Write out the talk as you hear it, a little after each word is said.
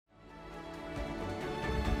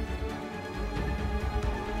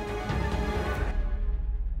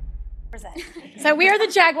So we are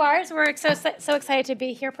the Jaguars. We're so excited to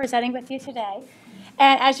be here presenting with you today.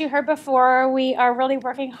 And as you heard before, we are really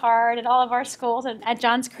working hard at all of our schools and at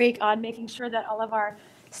Johns Creek on making sure that all of our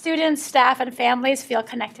students, staff, and families feel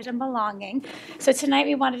connected and belonging. So tonight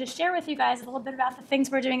we wanted to share with you guys a little bit about the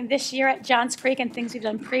things we're doing this year at Johns Creek and things we've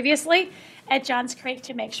done previously at Johns Creek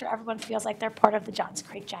to make sure everyone feels like they're part of the Johns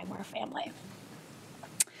Creek Jaguar family.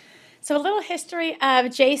 So a little history of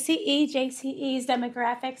JCE. JCE's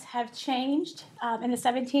demographics have changed in the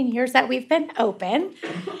 17 years that we've been open.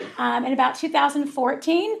 In about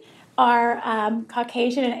 2014, our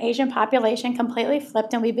Caucasian and Asian population completely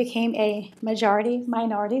flipped and we became a majority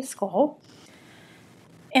minority school.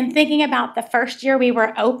 In thinking about the first year we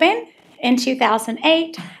were open, in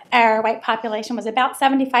 2008, our white population was about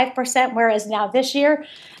 75%, whereas now this year,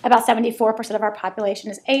 about 74% of our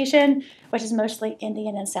population is Asian, which is mostly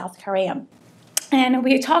Indian and South Korean. And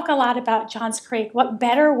we talk a lot about Johns Creek. What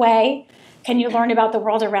better way can you learn about the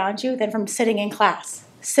world around you than from sitting in class,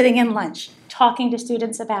 sitting in lunch, talking to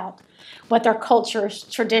students about what their cultures,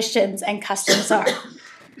 traditions, and customs are?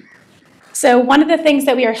 So one of the things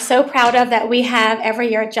that we are so proud of that we have every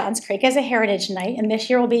year at Johns Creek is a Heritage Night, and this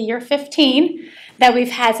year will be year 15 that we've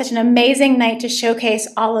had such an amazing night to showcase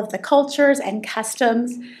all of the cultures and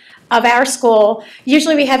customs of our school.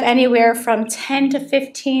 Usually we have anywhere from 10 to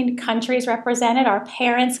 15 countries represented. Our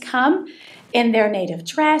parents come in their native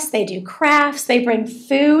dress, they do crafts, they bring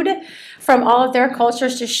food from all of their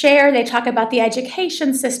cultures to share. They talk about the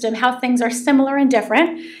education system, how things are similar and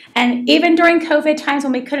different. And even during COVID times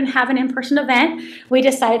when we couldn't have an in-person event, we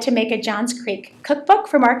decided to make a Johns Creek cookbook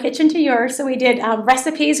from our kitchen to yours. So we did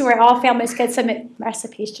recipes where all families could submit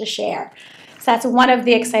recipes to share. So that's one of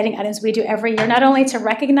the exciting items we do every year, not only to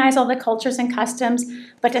recognize all the cultures and customs,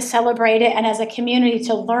 but to celebrate it and as a community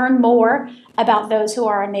to learn more about those who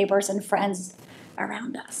are our neighbors and friends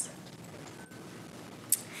around us.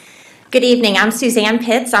 Good evening. I'm Suzanne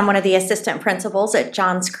Pitts. I'm one of the assistant principals at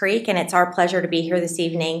Johns Creek, and it's our pleasure to be here this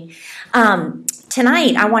evening.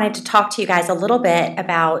 Tonight, I wanted to talk to you guys a little bit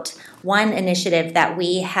about one initiative that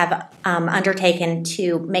we have undertaken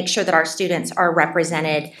to make sure that our students are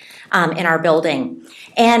represented in our building.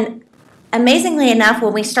 And amazingly enough,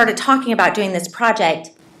 when we started talking about doing this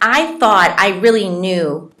project, I thought I really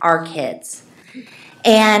knew our kids.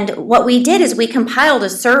 And what we did is we compiled a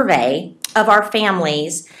survey of our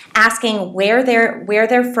families asking where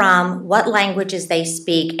they're from, what languages they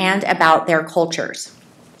speak, and about their cultures.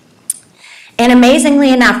 And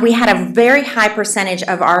amazingly enough, we had a very high percentage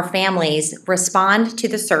of our families respond to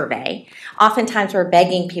the survey. Oftentimes we're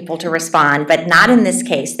begging people to respond, but not in this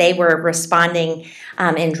case. They were responding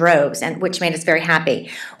in droves, and which made us very happy.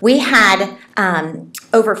 We had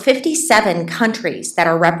over 57 countries that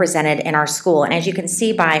are represented in our school. And as you can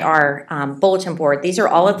see by our bulletin board, these are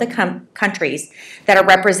all of the countries that are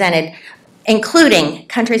represented, including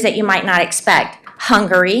countries that you might not expect: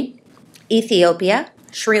 Hungary, Ethiopia,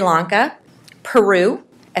 Sri Lanka, Peru,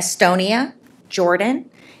 Estonia, Jordan,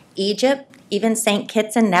 Egypt, even St.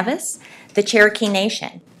 Kitts and Nevis, the Cherokee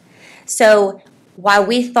Nation. So while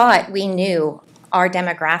we thought we knew our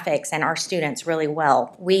demographics and our students really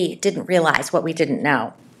well, we didn't realize what we didn't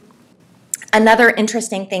know. Another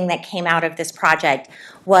interesting thing that came out of this project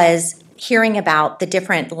was hearing about the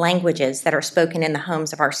different languages that are spoken in the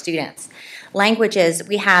homes of our students. Languages,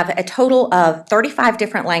 we have a total of 35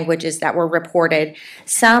 different languages that were reported,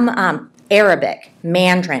 some Arabic,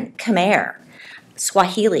 Mandarin, Khmer,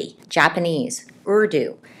 Swahili, Japanese,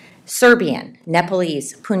 Urdu, Serbian,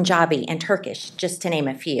 Nepalese, Punjabi, and Turkish, just to name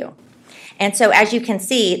a few. And so as you can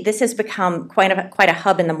see, this has become quite a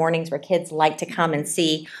hub in the mornings where kids like to come and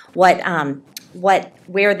see where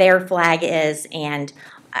their flag is. And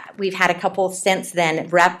we've had a couple since then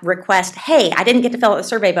request, hey, I didn't get to fill out the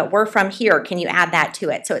survey, but we're from here. Can you add that to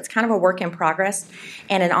it? So it's kind of a work in progress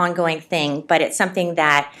and an ongoing thing, but it's something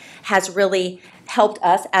that has really helped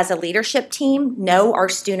us as a leadership team know our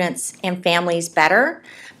students and families better,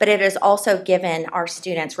 but it has also given our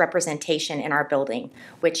students representation in our building,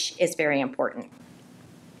 which is very important.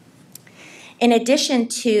 In addition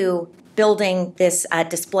to building this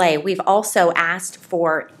display, we've also asked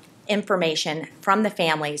for information from the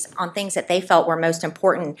families on things that they felt were most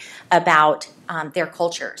important about their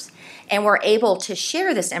cultures. And we're able to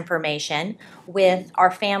share this information with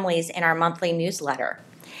our families in our monthly newsletter.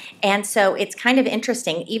 And so it's kind of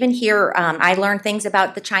interesting. Even here, I learned things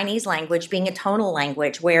about the Chinese language being a tonal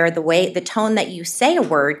language, where the tone that you say a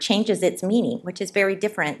word changes its meaning, which is very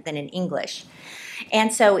different than in English.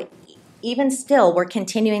 And so even still, we're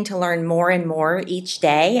continuing to learn more and more each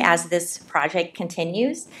day as this project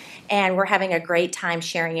continues, and we're having a great time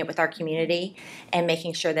sharing it with our community and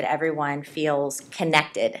making sure that everyone feels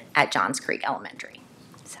connected at Johns Creek Elementary.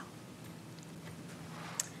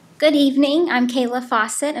 Good evening, I'm Kayla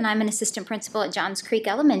Fawcett and I'm an assistant principal at Johns Creek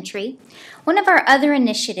Elementary. One of our other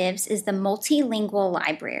initiatives is the multilingual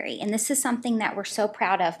library, and this is something that we're so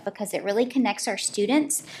proud of because it really connects our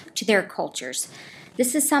students to their cultures.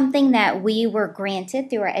 This is something that we were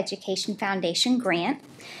granted through our Education Foundation grant.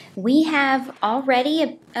 We have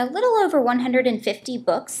already a little over 150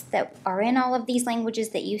 books that are in all of these languages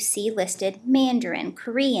that you see listed: Mandarin,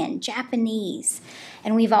 Korean, Japanese,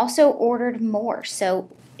 and we've also ordered more. So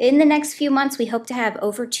in the next few months, we hope to have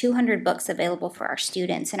over 200 books available for our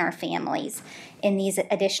students and our families in these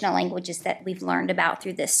additional languages that we've learned about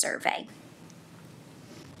through this survey.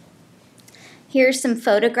 Here's some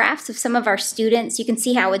photographs of some of our students. You can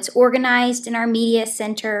see how it's organized in our media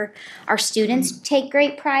center. Our students take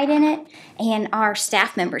great pride in it, and our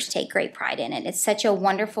staff members take great pride in it. It's such a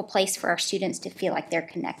wonderful place for our students to feel like they're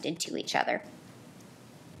connected to each other.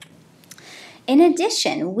 In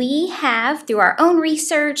addition, we have, through our own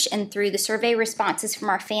research and through the survey responses from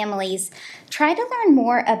our families, tried to learn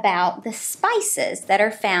more about the spices that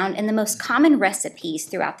are found in the most common recipes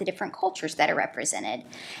throughout the different cultures that are represented.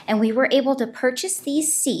 And we were able to purchase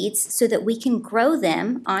these seeds so that we can grow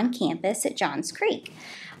them on campus at Johns Creek.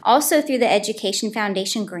 Also, through the Education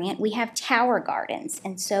Foundation grant, we have tower gardens.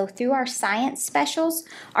 And so through our science specials,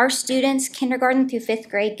 our students, kindergarten through 5th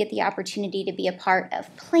grade, get the opportunity to be a part of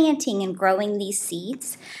planting and growing these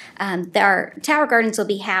seeds. Our tower gardens will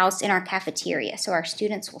be housed in our cafeteria, so our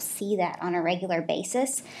students will see that on a regular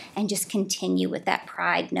basis and just continue with that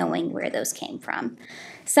pride knowing where those came from.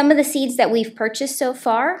 Some of the seeds that we've purchased so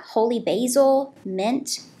far: holy basil,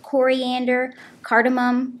 mint, coriander,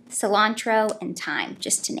 cardamom, cilantro, and thyme,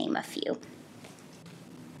 just to name a few.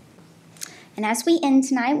 And as we end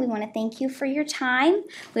tonight, we want to thank you for your time.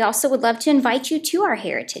 We also would love to invite you to our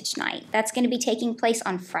Heritage Night. That's going to be taking place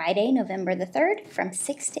on Friday, November the 3rd from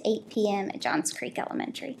 6 to 8 p.m. at Johns Creek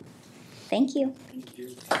Elementary. Thank you. Thank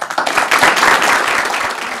you.